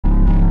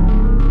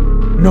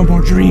No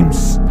more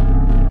dreams.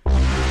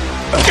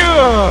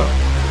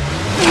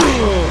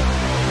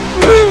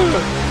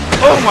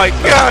 Oh my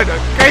God, I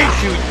hate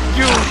you,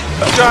 you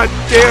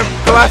goddamn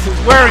glasses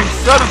wearing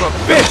son of a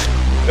bitch!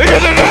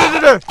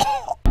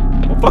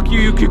 Well, fuck you,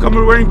 you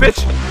cucumber wearing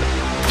bitch!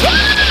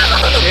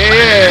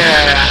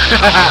 Yeah!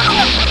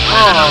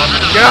 Oh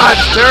God,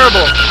 it's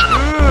terrible!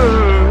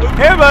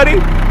 Hey buddy!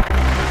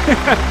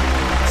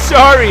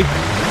 Sorry,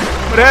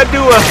 but I had to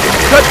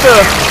cut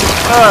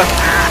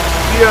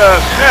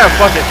yeah,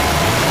 fuck it.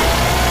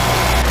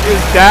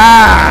 Just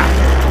die!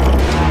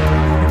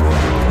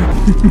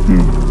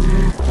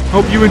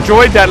 Hope you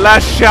enjoyed that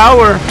last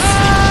shower.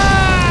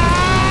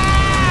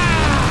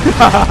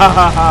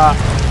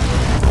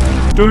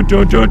 Dun,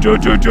 dun, dun, dun,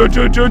 dun, dun,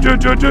 dun, dun, dun,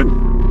 dun, dun.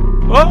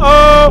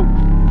 Uh-oh!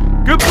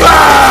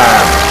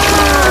 Goodbye!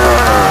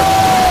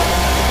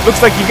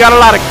 Looks like you got a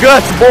lot of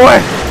guts, boy.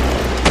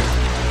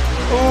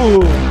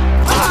 Ooh.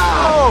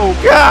 Oh,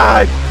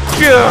 God!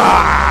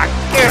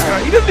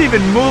 He doesn't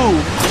even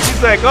move.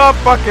 He's like, oh,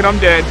 fuck it, I'm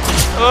dead.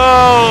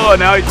 Oh,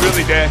 now he's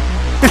really dead.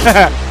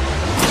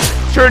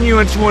 Turn you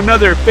into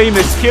another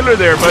famous killer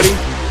there, buddy.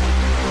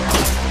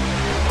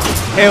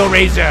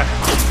 Hellraiser.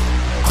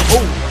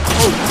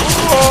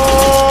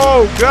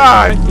 Oh,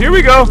 God. Here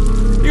we go.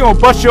 You gonna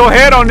bust your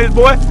head on this,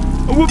 boy.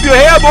 I'll whoop your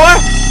head, boy.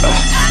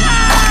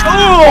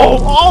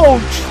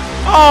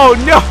 Oh,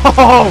 no.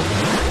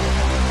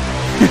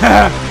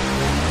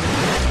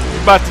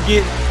 You're about to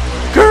get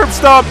curb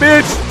stomp,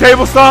 bitch.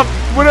 Table stomp.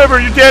 Whatever,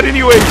 you're dead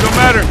anyway. Don't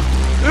matter.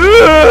 I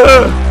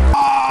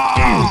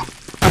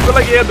feel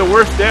like he had the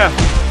worst death.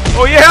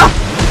 Oh yeah?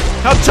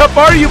 How tough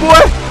are you,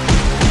 boy?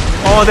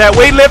 Oh, that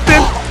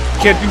weightlifting?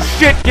 Can't do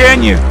shit,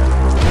 can you?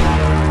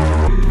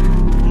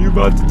 You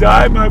about to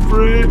die, my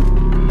friend?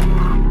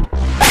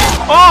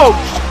 Oh!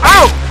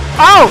 Ow!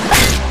 Ow!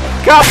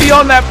 Copy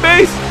on that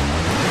face!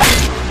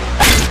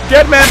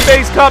 Dead man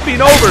face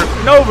copying over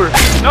and over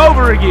and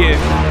over again.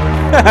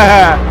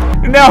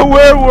 Now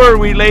where were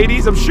we,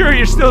 ladies? I'm sure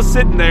you're still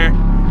sitting there.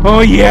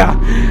 Oh yeah.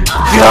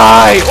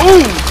 Die!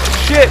 Oh!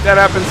 Shit, that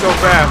happened so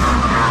fast.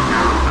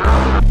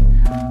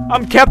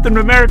 I'm Captain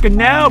America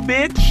now,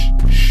 bitch!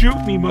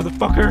 Shoot me,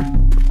 motherfucker!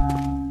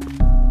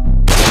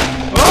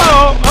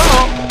 Uh-oh,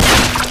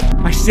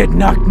 uh-oh! I said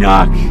knock,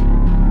 knock.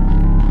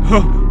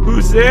 Huh,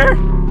 who's there?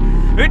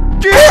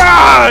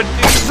 God!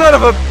 Son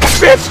of a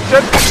bitch!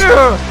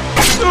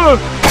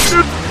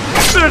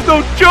 There's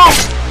no joke!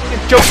 The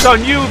joke's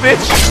on you,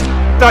 bitch!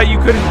 Thought you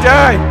couldn't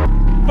die!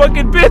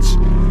 Fucking bitch!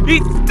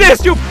 Eat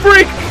this, you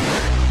freak!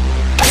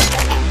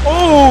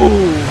 Oh!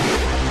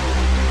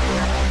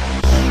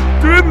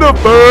 In the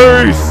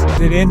face!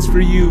 It ends for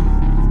you.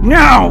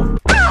 Now!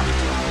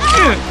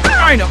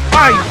 Trying to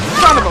fight,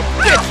 son of a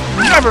bitch!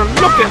 Never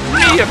look at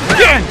me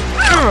again!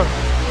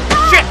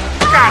 Shit!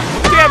 God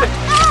damn it!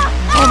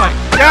 Oh my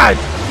God!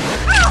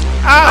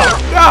 Ow!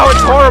 Oh,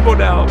 it's horrible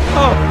now!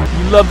 Oh,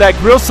 you love that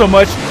grill so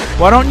much,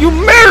 why don't you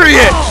marry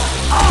it?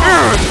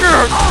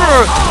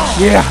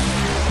 Yeah,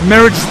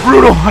 marriage is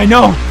brutal, I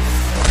know.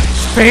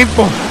 It's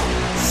painful.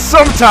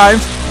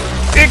 Sometimes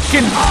it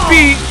can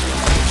be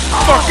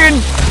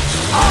fucking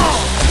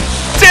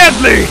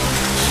deadly!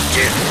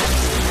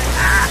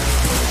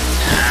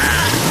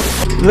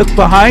 Look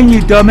behind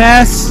you,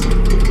 dumbass!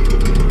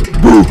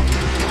 Boo!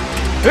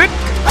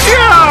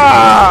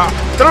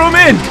 Throw him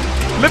in!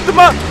 Lift him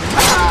up!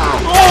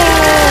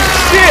 Oh,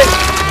 shit!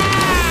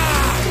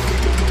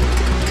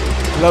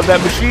 Love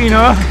that machine,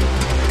 huh?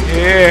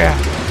 Yeah!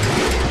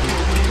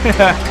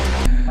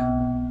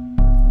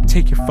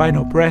 Take your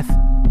final breath,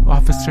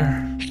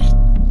 officer.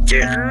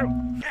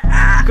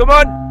 Come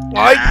on!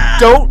 Why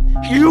don't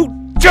you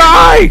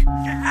die?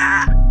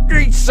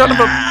 You son of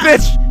a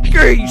bitch!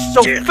 You're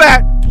so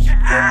fat!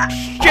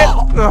 Shit!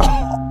 Ugh.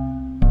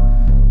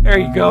 There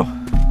you go.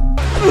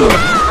 Ugh.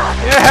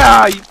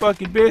 Yeah, you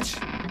fucking bitch!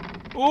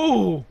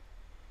 Ooh!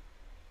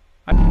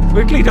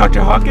 Quickly,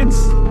 Dr. Hawkins!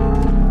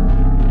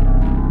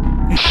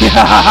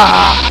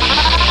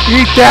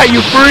 Eat that,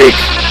 you freak!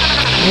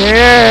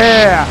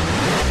 Yeah!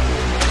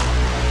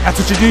 That's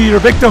what you do to your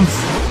victims!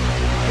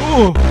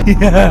 Ooh!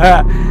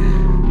 Yeah!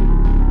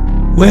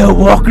 Well,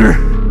 Walker,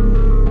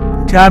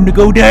 time to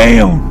go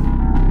down.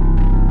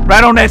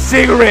 Right on that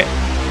cigarette.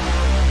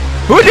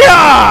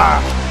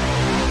 Hoo-yah!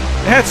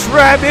 That's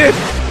right, bitch.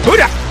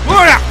 Hoo-yah!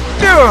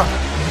 Hoo-yah!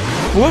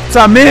 Whoops,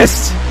 I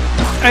missed.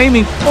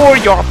 Aiming for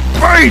your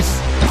face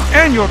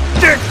and your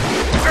dick.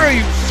 Hey,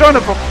 you son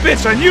of a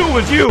bitch, I knew it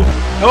was you.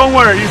 Don't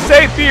worry, you're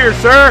safe here,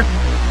 sir.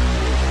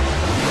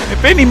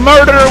 If any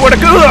murderer would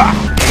have...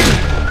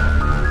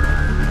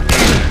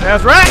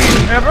 That's right!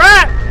 That's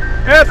right!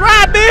 That's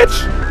right,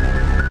 bitch!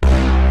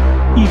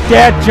 Eat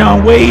that,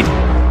 John Wade.